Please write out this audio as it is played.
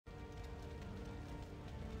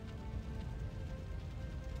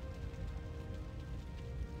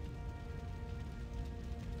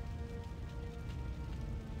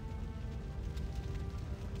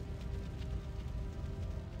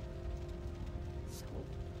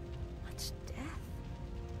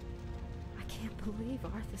believe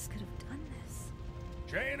Arthas could have done this.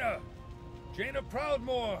 Jaina! Jaina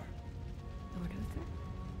Proudmoore! Lord Uther?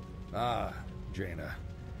 Ah, Jaina.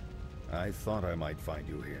 I thought I might find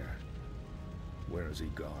you here. Where has he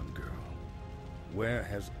gone, girl? Where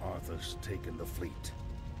has Arthas taken the fleet?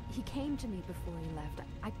 He came to me before he left.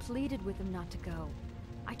 I pleaded with him not to go.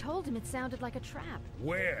 I told him it sounded like a trap.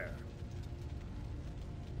 Where?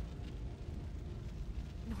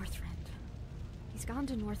 Northrend. He's gone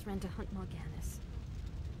to Northrend to hunt Morganis.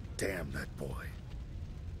 Damn that boy.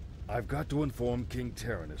 I've got to inform King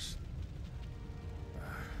Tyrannus.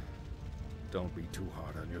 Don't be too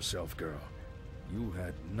hard on yourself, girl. You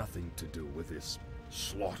had nothing to do with this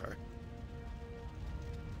slaughter.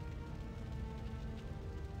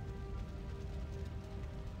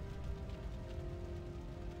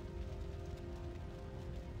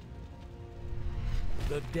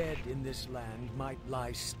 The dead in this land might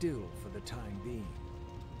lie still for the time being,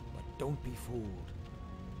 but don't be fooled.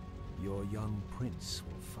 Your young prince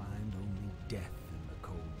will find only death in the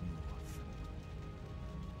cold north.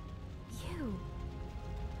 You!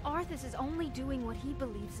 Arthas is only doing what he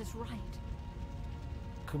believes is right.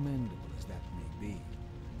 Commendable as that may be,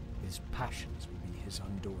 his passions will be his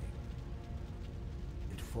undoing.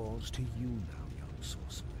 It falls to you now, young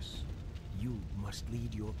sorceress. You must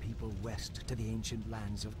lead your people west to the ancient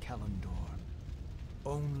lands of Kael'thas.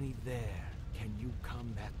 Only there can you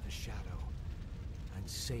combat the shadow and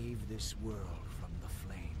save this world from the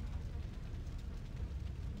flame.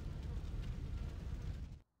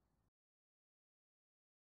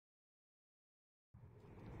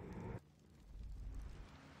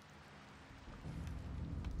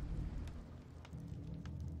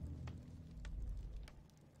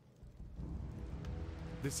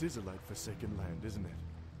 This is a light-forsaken land, isn't it?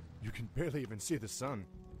 You can barely even see the sun.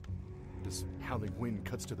 This howling wind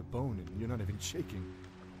cuts to the bone and you're not even shaking.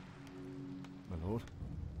 My lord,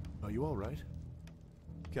 are you all right?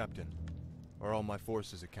 Captain, are all my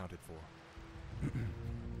forces accounted for?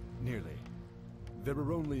 Nearly. There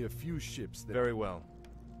are only a few ships that... Very well.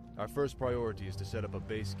 Our first priority is to set up a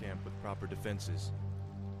base camp with proper defenses.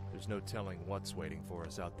 There's no telling what's waiting for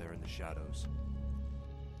us out there in the shadows.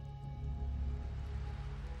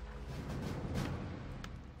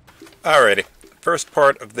 Alrighty. First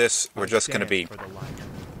part of this, we're just going to be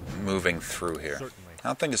moving through here. I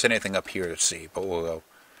don't think there's anything up here to see, but we'll go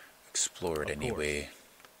explore it anyway.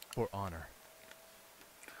 For honor.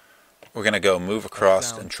 We're going to go move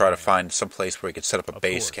across and try to find some place where we could set up a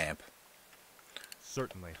base camp.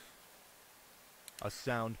 Certainly. A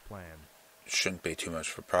sound plan. Shouldn't be too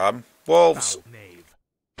much of a problem. Wolves!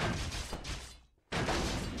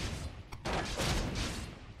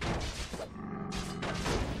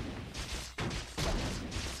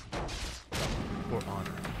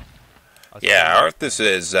 Yeah, Arthas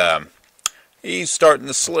is, he's starting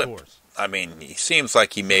to slip. I mean, he seems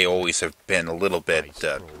like he may always have been a little bit,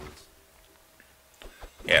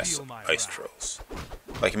 yes, ice trolls.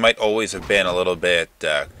 Like he might always have been a little bit,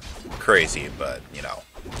 crazy, but, you know,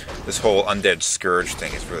 this whole undead scourge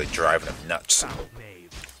thing is really driving him nuts.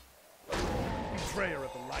 Betrayer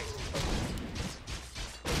of the light.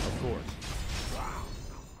 Of course.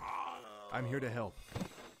 I'm here to help.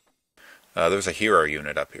 There's a hero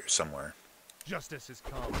unit up here somewhere. Justice has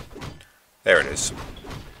come. There it is.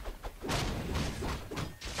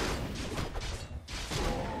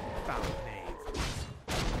 Foul knave.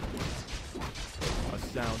 A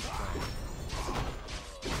sound plan.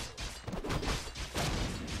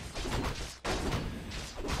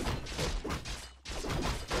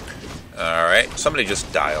 Alright, somebody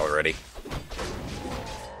just die already.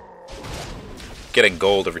 Getting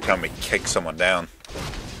gold every time we kick someone down.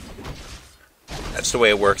 That's the way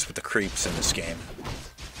it works with the creeps in this game.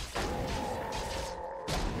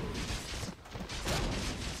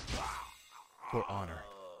 For honor.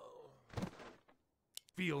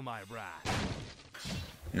 Feel my wrath.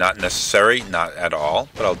 Not necessary, not at all,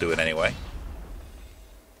 but I'll do it anyway.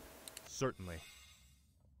 Certainly.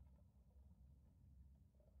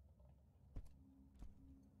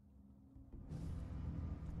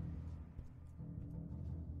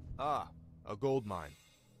 Ah, a gold mine.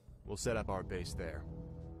 We'll set up our base there.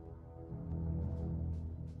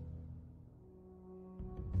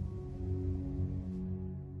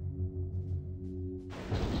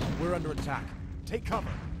 We're under attack. Take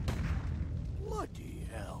cover. Bloody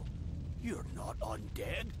hell. You're not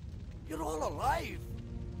undead. You're all alive.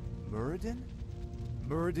 Muradin?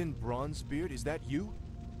 Muradin Bronzebeard, is that you?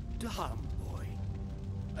 Damn, boy.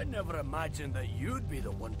 I never imagined that you'd be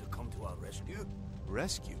the one to come to our rescue.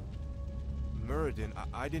 Rescue? Muradin,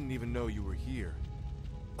 I didn't even know you were here.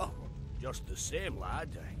 Oh, Just the same, lad,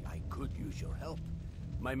 I could use your help.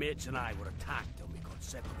 My mates and I were attacked and we got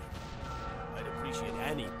separated. I'd appreciate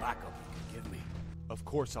any backup you could give me. Of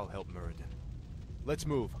course I'll help Muradin. Let's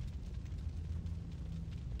move.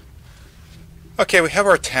 Okay, we have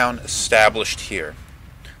our town established here.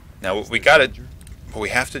 Now what we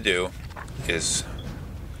have to do is,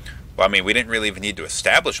 well, I mean, we didn't really even need to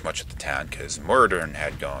establish much of the town because Muradin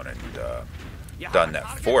had gone and done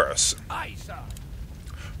that for us. Aye, sir.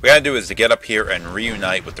 What we gotta do is to get up here and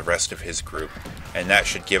reunite with the rest of his group, and that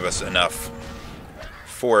should give us enough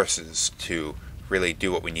forces to really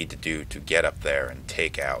do what we need to do to get up there and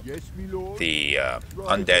take out the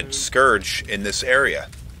undead scourge in this area.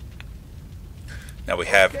 Now we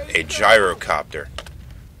have a gyrocopter,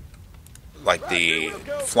 like the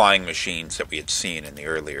flying machines that we had seen in the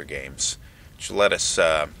earlier games, which let us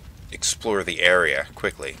explore the area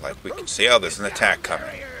quickly. Like we can see, oh, there's an attack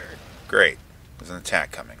coming. Great, there's an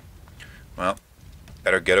attack coming. Well,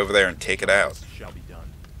 better get over there and take it out. Shall be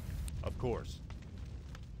done. Of course.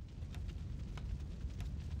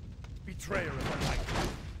 Betrayer of the light.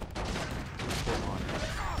 For honor.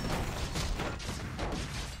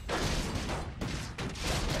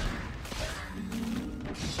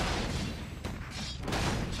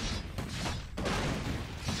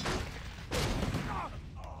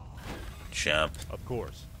 Jump. Of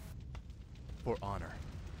course. For honor.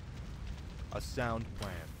 A sound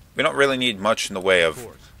plan. We don't really need much in the way of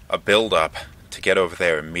a build-up to get over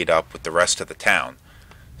there and meet up with the rest of the town.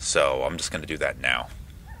 So I'm just going to do that now.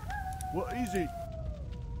 What is it?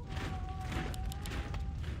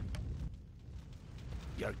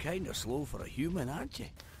 You're kind of slow for a human, aren't you?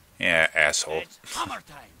 Yeah, asshole. It's hammer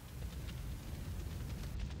time.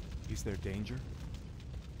 Is there danger?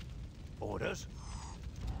 Orders?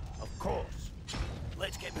 Of course.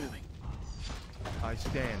 Let's get moving. I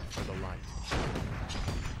stand for the light.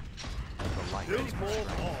 The light is my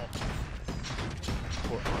strength.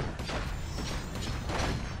 For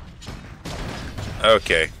honor.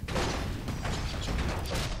 Okay.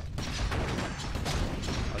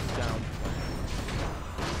 A sound plan.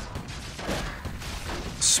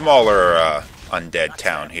 Smaller undead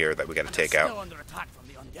town here that we got to take Still out. under attack from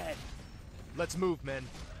the undead. Let's move, men.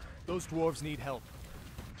 Those dwarves need help.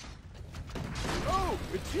 Oh,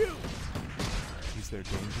 it's you! Is there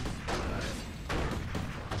danger?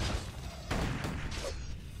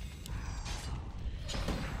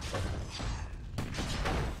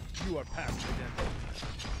 You are past redemption.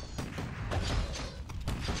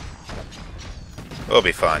 We'll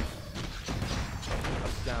be fine. A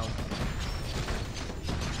sound.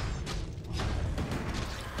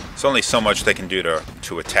 There's only so much they can do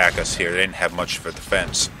to attack us here. They didn't have much for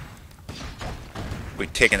defense.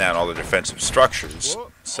 We've taken out all the defensive structures,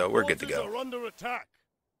 so we're good to go. Are under attack.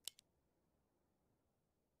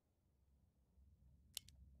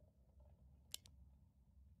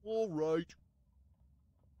 All right.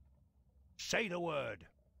 Say the word.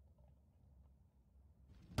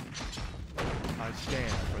 I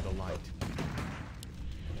stand for the light.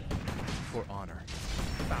 For honor.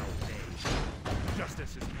 Foul days.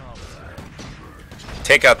 Justice is come.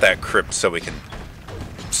 Take out that crypt so we can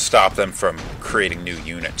stop them from creating new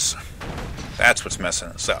units. That's what's messing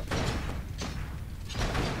us up.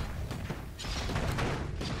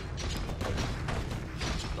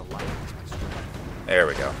 The light is my strength. There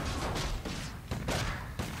we go.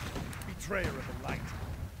 Betrayer of the light.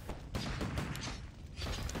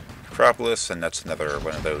 Acropolis, and that's another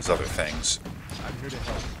one of those other things. I'm here to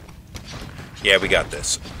help. Yeah, we got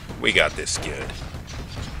this. We got this good.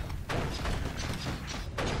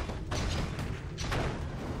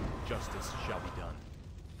 Justice shall be done.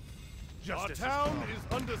 Justice Our town is is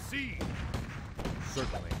under siege.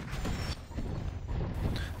 certainly.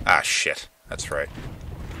 Ah, shit. That's right.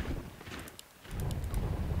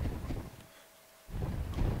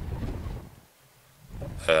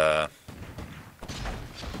 You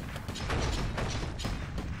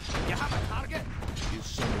have a target? Is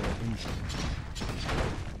someone injured?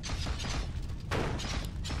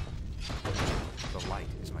 The light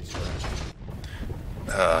is my strength.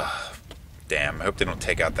 Damn. I hope they don't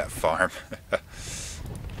take out that farm.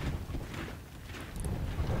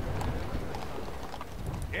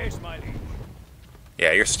 Yes, my liege.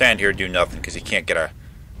 Yeah, your stand here do nothing because you can't get a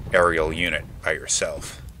aerial unit by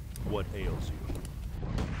yourself. What ails you?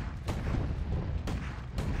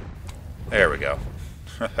 There we go.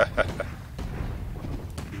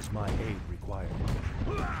 Is my aid required?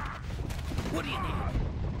 What do you need?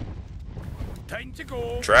 Time to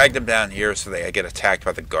go. Drag them down here so they get attacked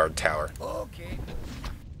by the guard tower. Okay.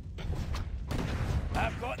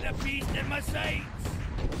 I've got the beast in my sights.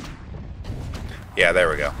 Yeah, there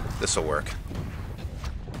we go. this'll work.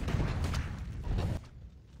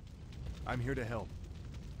 I'm here to help.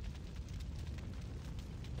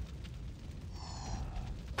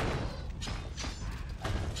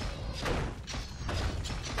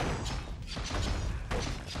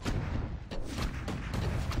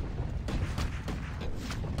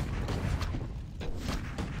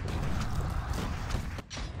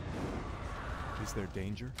 Is there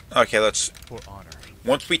danger? Okay, let's... For honor.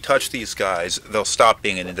 Once we touch these guys, they'll stop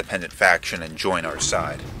being an independent faction and join our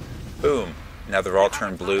side. Boom. Now they're all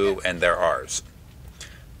turned blue, and they're ours.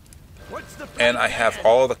 And I have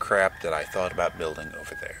all the crap that I thought about building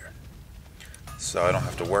over there. So I don't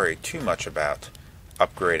have to worry too much about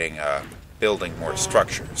upgrading, building more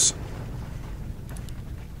structures.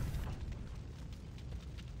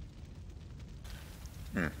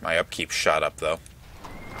 My upkeep shot up, though.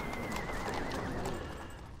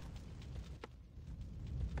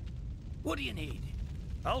 What do you need?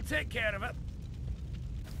 I'll take care of it.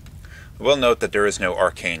 I will note that there is no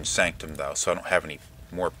arcane sanctum, though, so I don't have any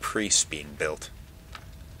more priests being built.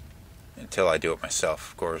 Until I do it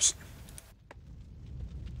myself, of course.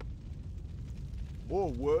 More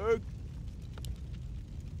work.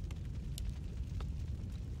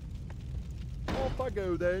 Off I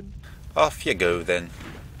go then. Off you go, then.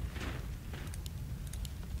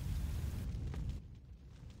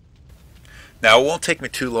 Now, it won't take me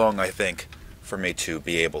too long, I think, for me to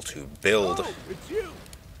be able to build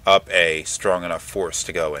up a strong enough force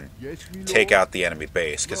to go and take out the enemy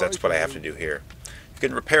base, because that's what I have to do here. You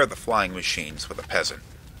can repair the flying machines with a peasant.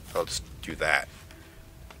 I'll just do that.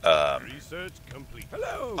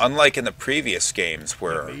 Unlike in the previous games,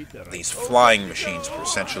 where these flying machines were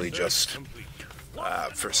essentially just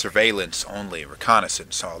for surveillance only,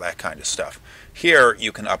 reconnaissance, all that kind of stuff. Here,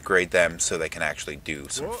 you can upgrade them so they can actually do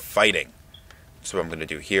some fighting. That's what I'm going to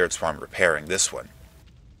do here. It's why I'm repairing this one.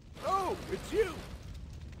 Oh, it's you.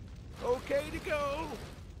 Okay to go.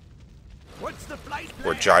 What's the flight plan?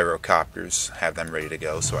 Or gyrocopters, have them ready to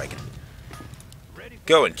go so I can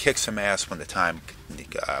go and kick some ass when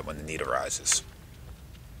the need arises.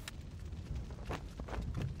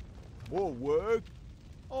 More work.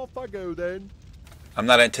 Off I go then. I'm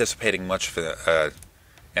not anticipating much of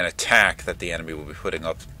an attack that the enemy will be putting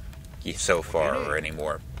up so far or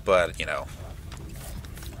anymore, but you know,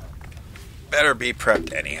 better be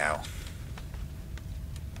prepped anyhow.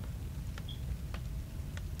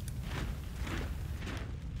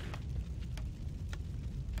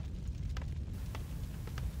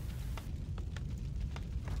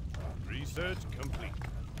 Research complete.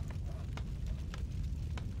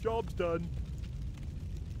 Job's done.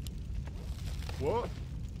 What?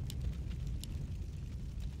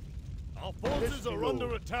 Our forces are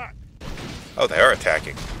under attack. Oh, they are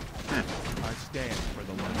attacking. I stand for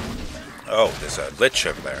the land. Oh, there's a lich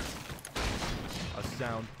over there. A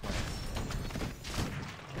sound plan.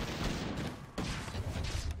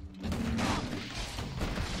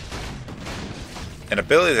 An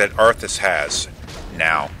ability that Arthas has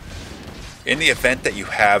now. In the event that you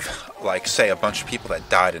have, like, say, a bunch of people that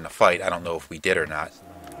died in a fight, I don't know if we did or not,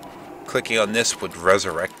 clicking on this would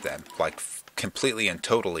resurrect them, like, completely and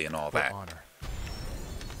totally and all that.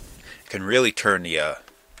 Can really turn the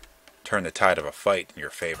tide of a fight in your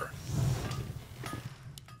favor.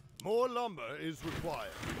 More lumber is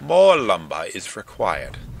required. More lumber is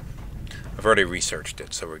required. I've already researched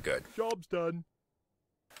it, so we're good. Job's done.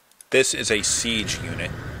 This is a siege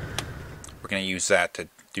unit. We're going to use that to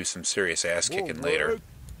do some serious ass kicking later.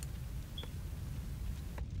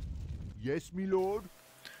 Yes, me lord.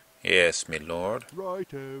 Yes, me lord.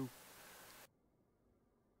 Righto.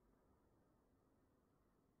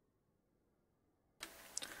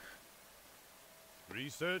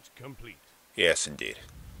 Research complete. Yes, indeed.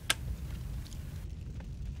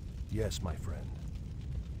 Yes, my friend.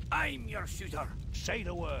 I'm your shooter. Say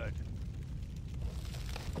the word.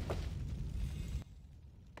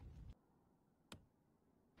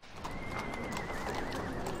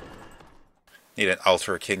 Need an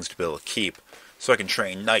altar of kings to build a keep, so I can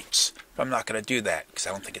train knights. But I'm not going to do that, because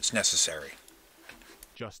I don't think it's necessary.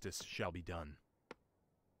 Justice shall be done.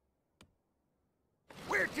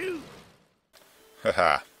 Where to?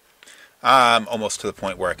 Haha. I'm almost to the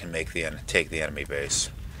point where I can take the enemy base.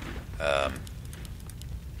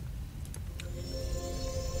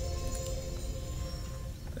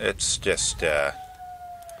 Let's just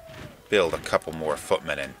build a couple more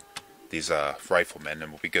footmen and these riflemen,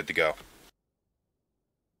 and we'll be good to go.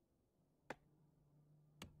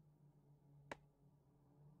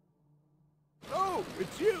 Oh,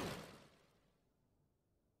 it's you.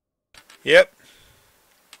 Yep.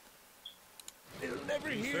 They'll never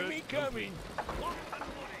hear me coming.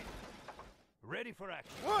 Ready for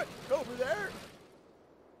action. What? Over there?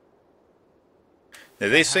 Now,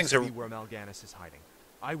 these things are... where Mal'Ganis is hiding.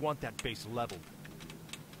 I want that base leveled.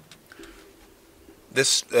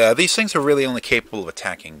 These things are really only capable of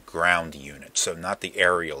attacking ground units, so not the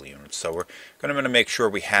aerial units. So we're going to make sure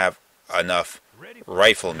we have enough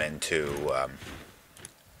riflemen to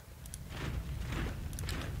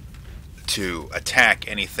attack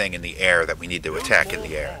anything in the air that we need to attack in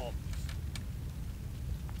the air.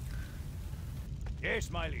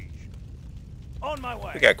 Yes, my liege. On my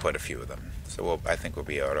way. We got quite a few of them, so I think we'll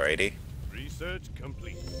be alrighty. Research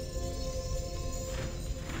complete.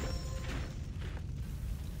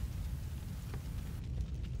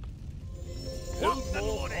 Locked and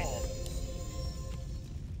loaded.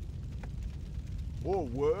 More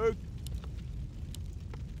work?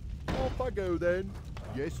 Off I go then.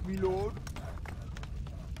 Yes, me lord.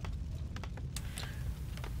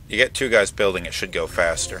 You get 2 guys building, it should go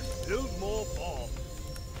faster. Build more bombs.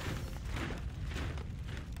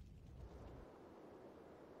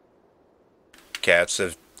 Okay, that's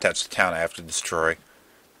the town I have to destroy.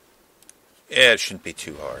 Yeah, it shouldn't be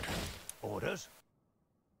too hard. Orders.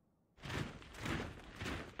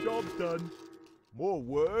 Job's done. More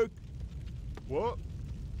work? What?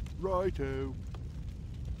 Righto.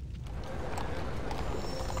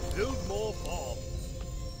 Build more bombs.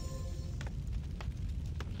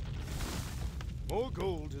 More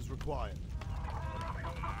gold is required.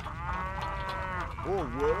 More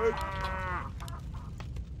work?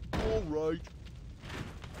 All right.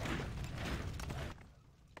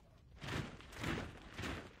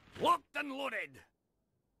 Locked and loaded.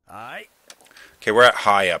 Aye. Okay, we're at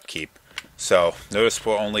high upkeep. So, notice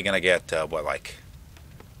we're only going to get, what, like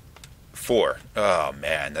 4. Oh,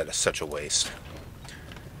 man, that is such a waste.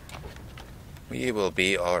 We will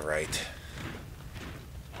be alright.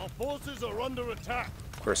 Our forces are under attack.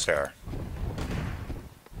 Of course they are.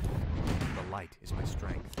 The light is my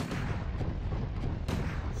strength.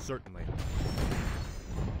 Certainly.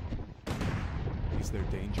 Is there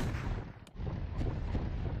danger?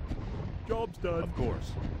 Job's done. Of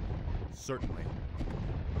course. Certainly.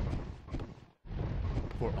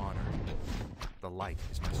 For honor. The light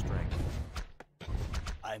is my strength.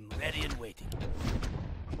 I'm ready and waiting.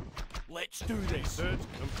 Let's do this. Research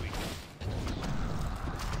complete.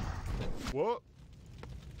 What?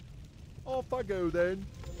 Off I go then.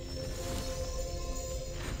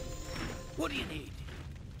 What do you need?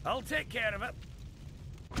 I'll take care of it.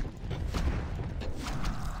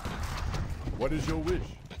 What is your wish?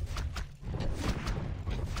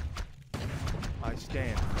 I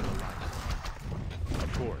stand for the light.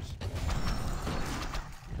 Of course.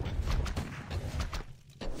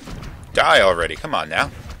 Die already, come on now.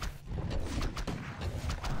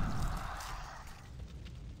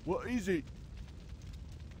 What is it?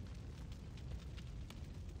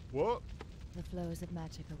 What? The flows of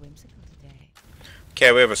magic are whimsical today.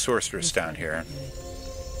 Okay, we have a sorceress down here.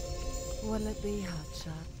 What'll it be,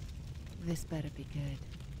 Hotshot? This better be good.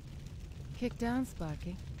 Kick down,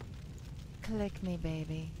 Sparky. Click me,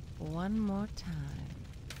 baby. One more time.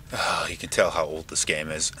 Oh, you can tell how old this game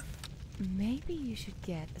is. Maybe you should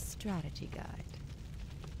get a strategy guide.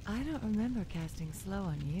 I don't remember casting slow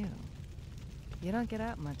on you. You don't get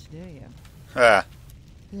out much, do you? Ah,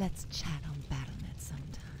 Let's chat on BattleNet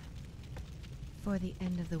sometime. For the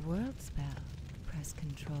end of the world spell, press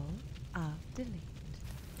Control, Alt, Delete.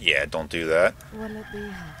 yeah, don't do that. What'll it be,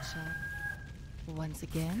 Hotshot? Once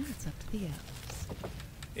again, it's up to the elves.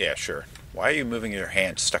 Yeah, sure. Why are you moving your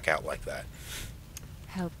hand stuck out like that?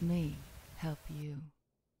 Help me, help you.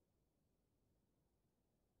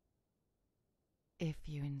 If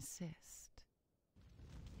you insist.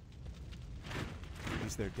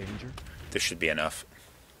 Is there danger? This should be enough.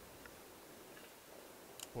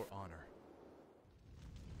 For honor.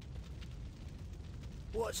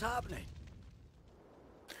 What's happening?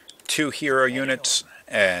 2 hero units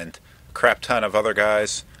and a crap ton of other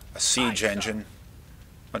guys, a siege engine,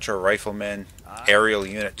 bunch of riflemen, aerial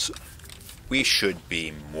units. We should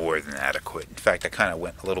be more than adequate. In fact, I kind of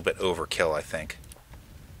went a little bit overkill, I think.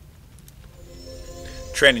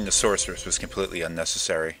 Training the sorceress was completely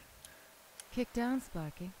unnecessary. Kick down,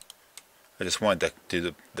 Sparky. I just wanted to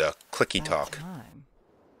do the clicky About talk. time.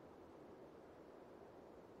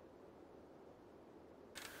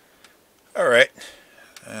 Alright.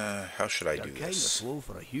 How should I do You're kind of this? slow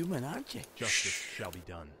for a human, aren't you? Justice shall be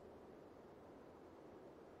done.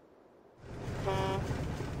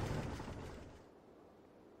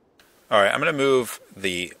 Alright, I'm going to move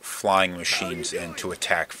the flying machines in to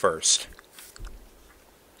attack first.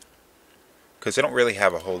 Because they don't really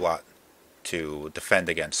have a whole lot to defend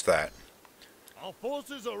against that. Our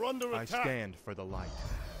forces are under I attack. stand for the light.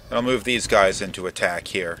 I'll move these guys into attack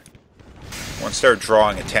here. Once they're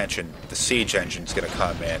drawing attention, the siege engine's going to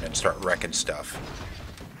come in and start wrecking stuff.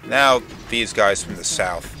 Now, these guys from the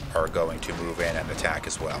south are going to move in and attack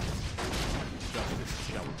as well.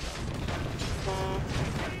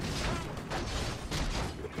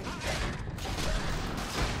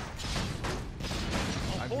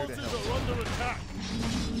 Our forces are under attack.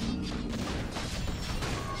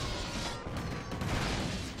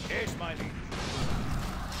 Yes, my liege.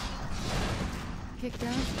 Kick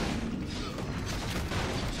down.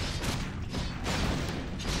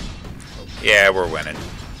 Yeah, we're winning.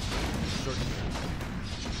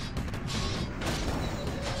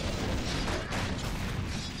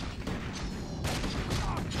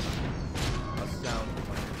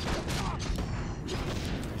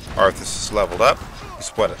 Arthas is leveled up. He's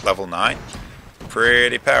what, at level 9?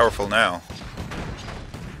 Pretty powerful now.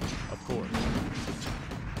 Of course.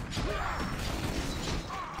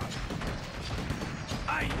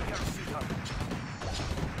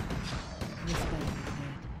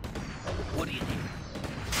 What do you need?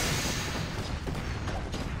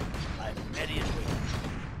 I'm ready and waiting.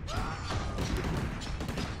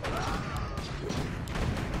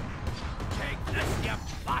 Take this, you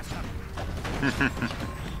bastard!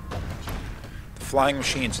 The flying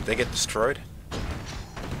machines, did they get destroyed?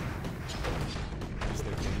 Is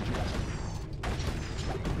there danger?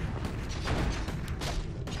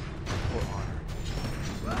 Or honor?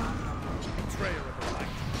 Betrayer of the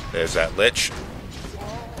light. There's that lich.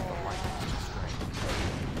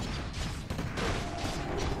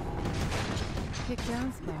 Kick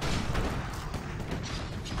down, Sparky.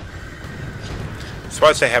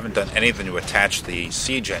 Surprised they haven't done anything to attach the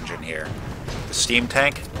siege engine here. The steam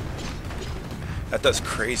tank? That does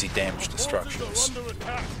crazy damage to structures. Forces are under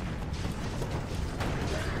attack.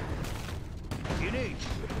 You need.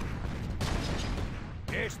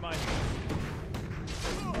 Yes, my liege.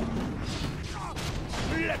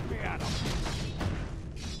 Let me at him.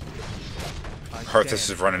 Arthas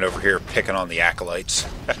is running over here picking on the acolytes.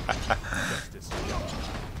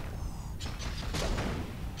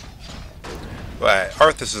 But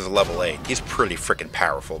Arthas is a level 8. He's pretty freaking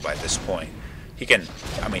powerful by this point. He can,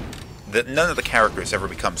 I mean, none of the characters ever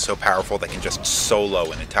become so powerful they can just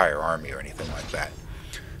solo an entire army or anything like that.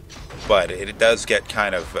 But it does get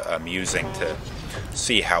kind of amusing to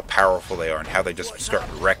see how powerful they are and how they just start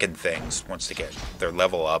wrecking things once they get their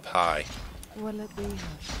level up high. Will it be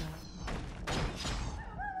hot?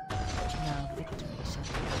 Now victory shall be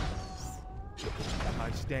ours.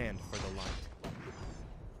 I stand for the light.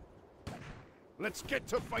 Let's get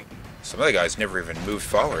to fighting. Some of the guys never even moved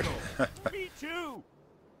forward. Me too.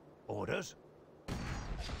 Orders?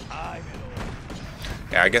 Aye, my lord.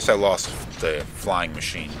 Yeah, I guess I lost the flying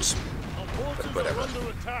machines. Our forces But whatever. are under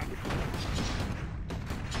attack.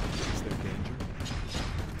 Is there danger?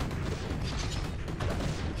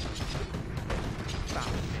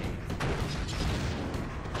 Foul name.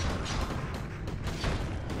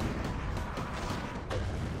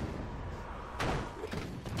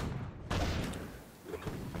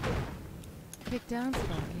 Kick down,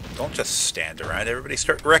 Sparky. Don't just stand around. Everybody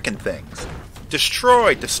start wrecking things.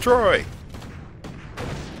 Destroy! Destroy!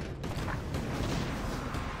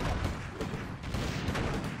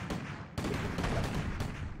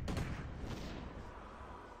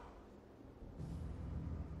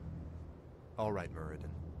 All right, Meriden.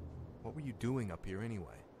 What were you doing up here anyway?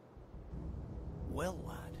 Well,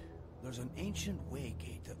 lad, there's an ancient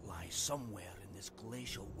waygate that lies somewhere in this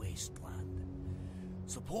glacial wasteland.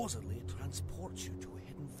 Supposedly it transports you to a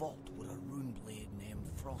hidden vault where a rune blade named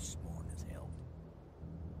Frostmourne is held.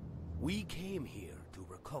 We came here to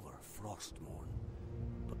recover Frostmourne,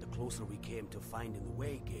 but the closer we came to finding the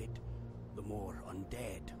waygate, the more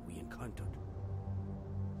undead we encountered.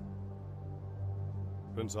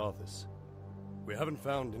 Prince Arthas, we haven't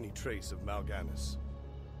found any trace of Mal'Ganis.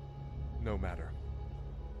 No matter.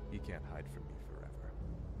 He can't hide from me forever.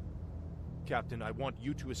 Captain, I want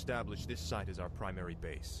you to establish this site as our primary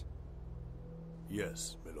base.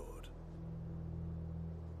 Yes, my lord.